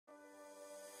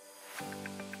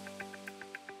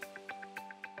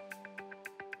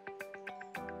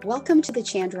Welcome to the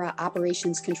Chandra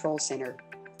Operations Control Center,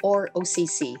 or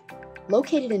OCC.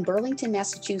 Located in Burlington,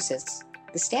 Massachusetts,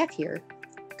 the staff here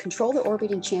control the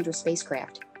orbiting Chandra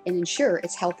spacecraft and ensure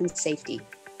its health and safety.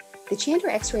 The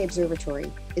Chandra X-Ray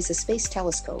Observatory is a space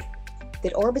telescope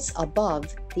that orbits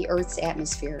above the Earth's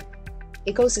atmosphere.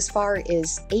 It goes as far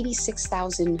as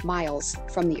 86,000 miles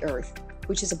from the Earth,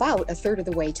 which is about a third of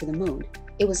the way to the Moon.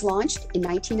 It was launched in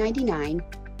 1999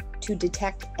 to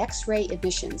detect X-ray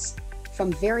emissions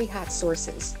from very hot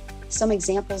sources. Some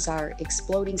examples are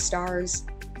exploding stars,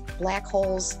 black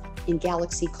holes, and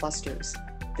galaxy clusters.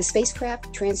 The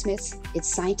spacecraft transmits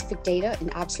its scientific data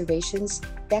and observations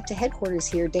back to headquarters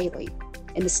here daily,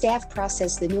 and the staff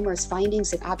process the numerous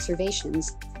findings and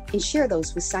observations and share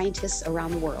those with scientists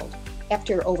around the world.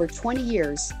 After over 20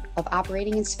 years of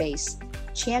operating in space,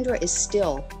 Chandra is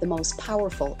still the most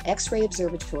powerful X-ray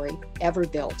observatory ever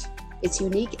built. Its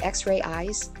unique X-ray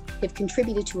eyes have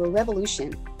contributed to a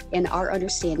revolution in our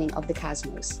understanding of the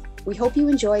cosmos. We hope you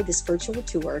enjoy this virtual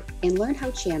tour and learn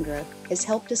how Chandra has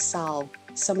helped us solve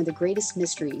some of the greatest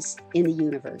mysteries in the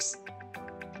universe.